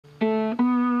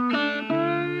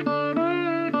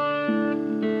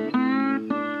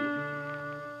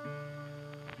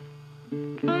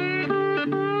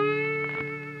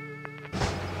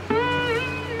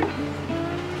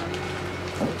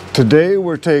Today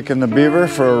we're taking the Beaver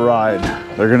for a ride.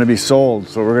 They're gonna be sold,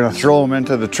 so we're gonna throw them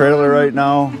into the trailer right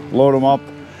now, load them up,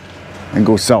 and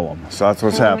go sell them. So that's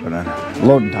what's happening.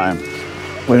 Loading time.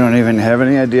 We don't even have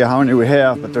any idea how many we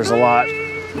have, but there's a lot.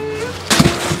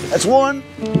 That's 1,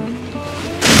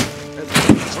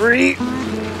 3,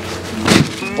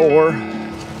 4,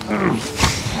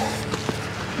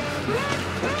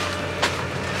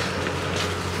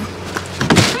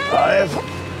 5,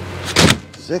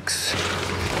 6,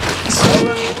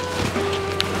 7,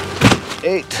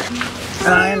 8,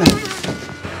 9,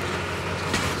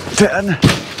 10,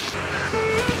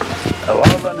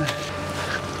 11,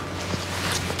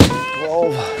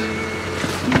 12,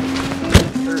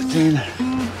 13,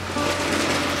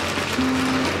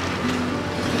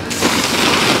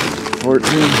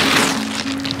 14,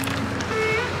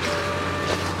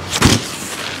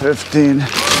 15,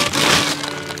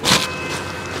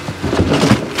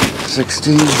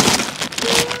 16,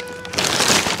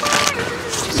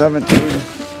 17,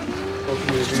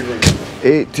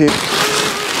 18,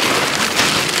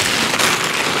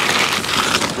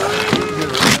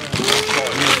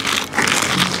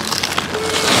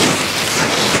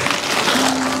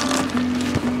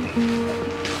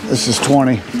 'This is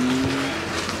 20.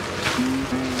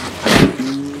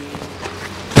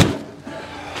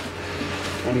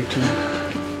 22.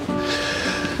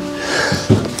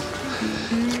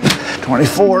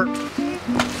 24.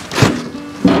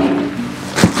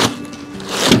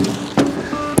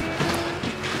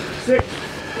 6.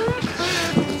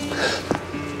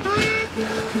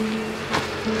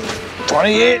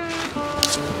 28.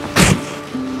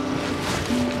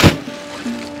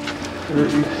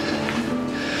 30.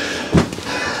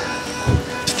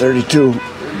 32.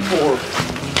 34.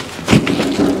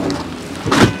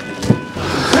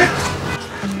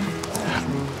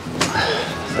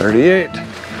 38.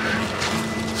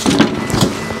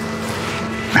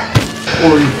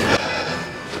 40.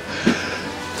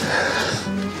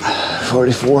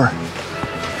 44.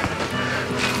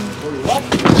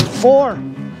 4.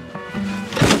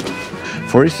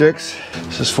 46.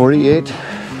 This is 48.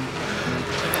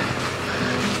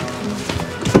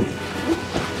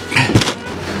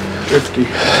 50.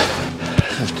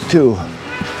 52.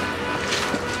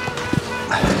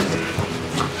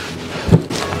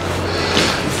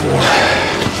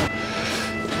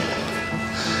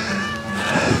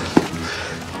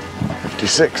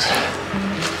 56.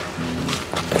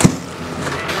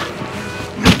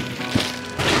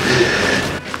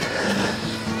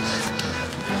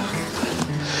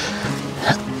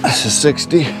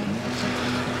 60.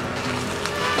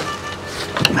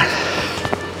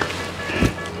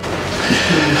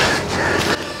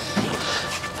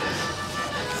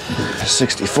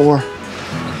 64.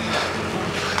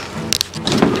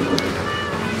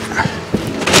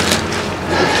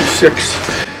 66.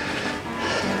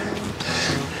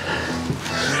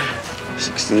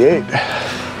 68.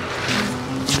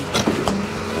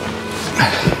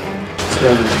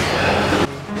 70.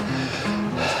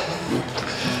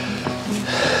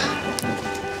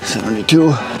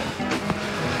 72.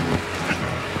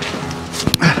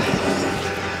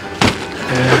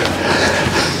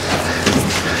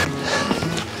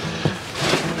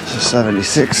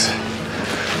 76.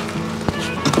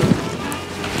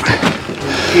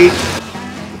 8.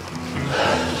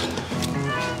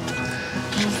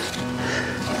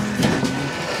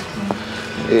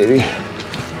 80.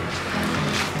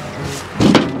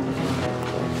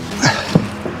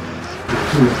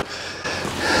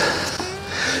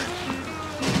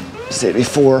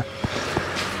 84.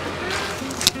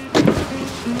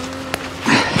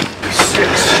 6.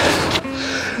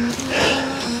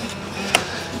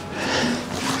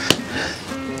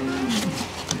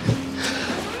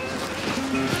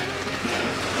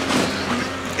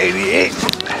 88.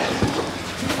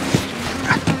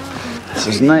 This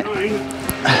is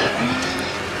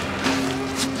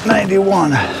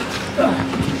 91.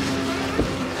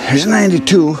 Here's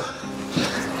 92.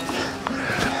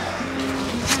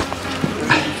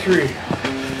 93.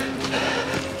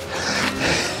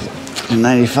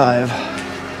 95.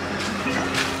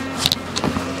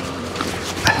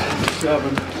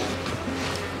 7.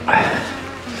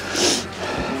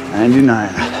 99.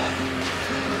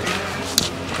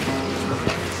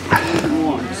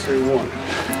 1. Say 1.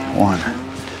 1.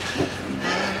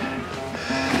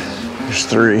 There's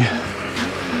 3.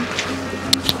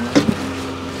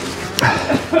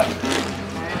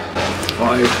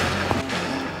 5.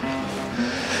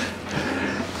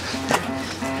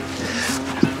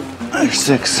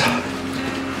 6.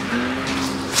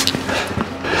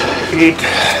 8.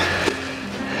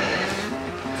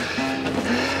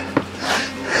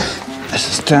 This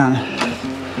is 2. 10.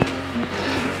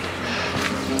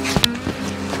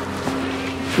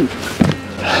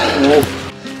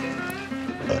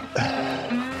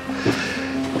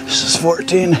 This is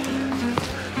 14. 16.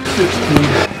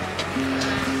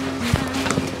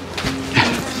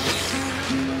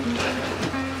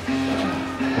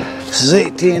 This is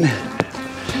 18.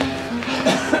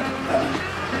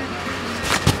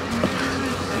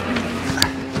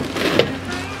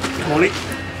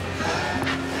 20.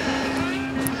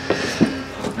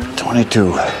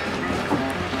 22.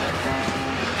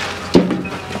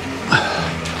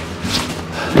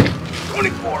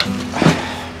 24.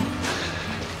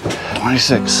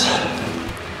 26.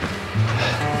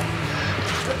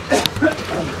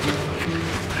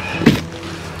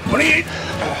 28.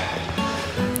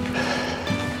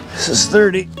 This is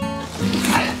 30.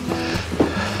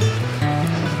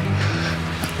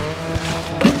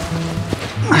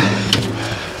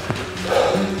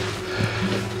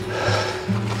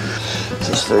 This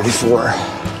is 34.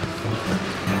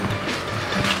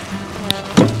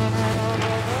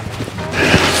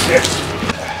 Yes.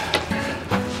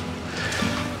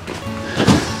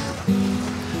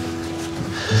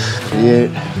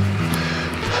 38.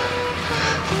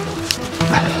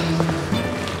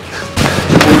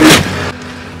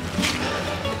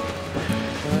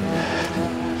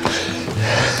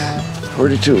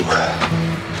 42.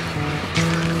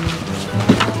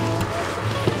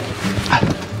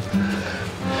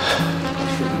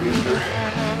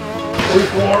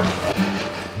 44.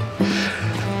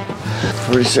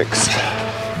 46.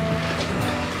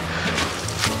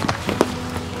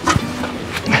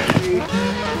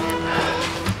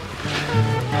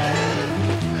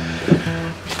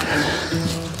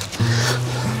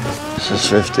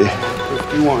 50.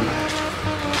 51.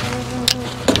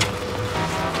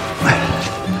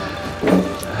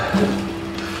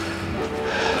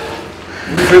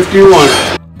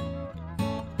 51.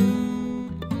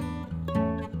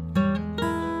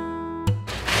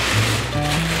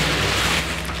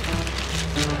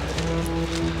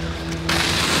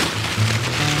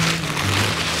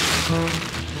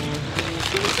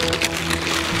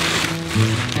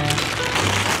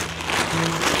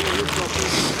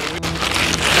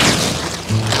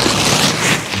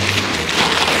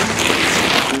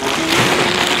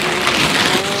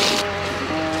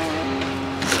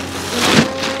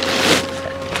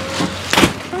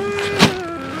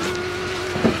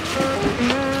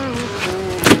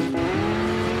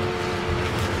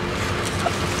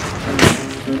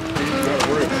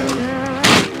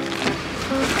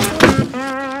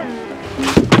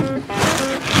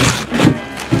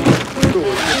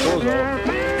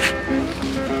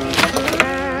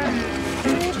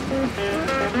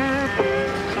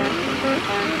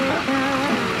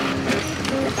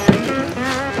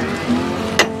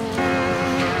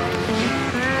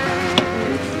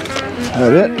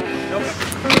 That it?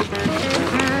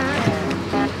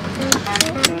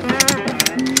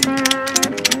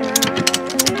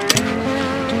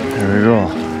 There we go.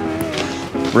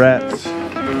 Rats.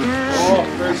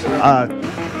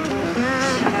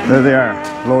 There they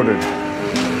are, loaded.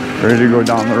 Ready to go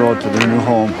down the road to their new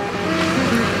home.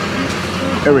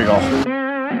 Here we go.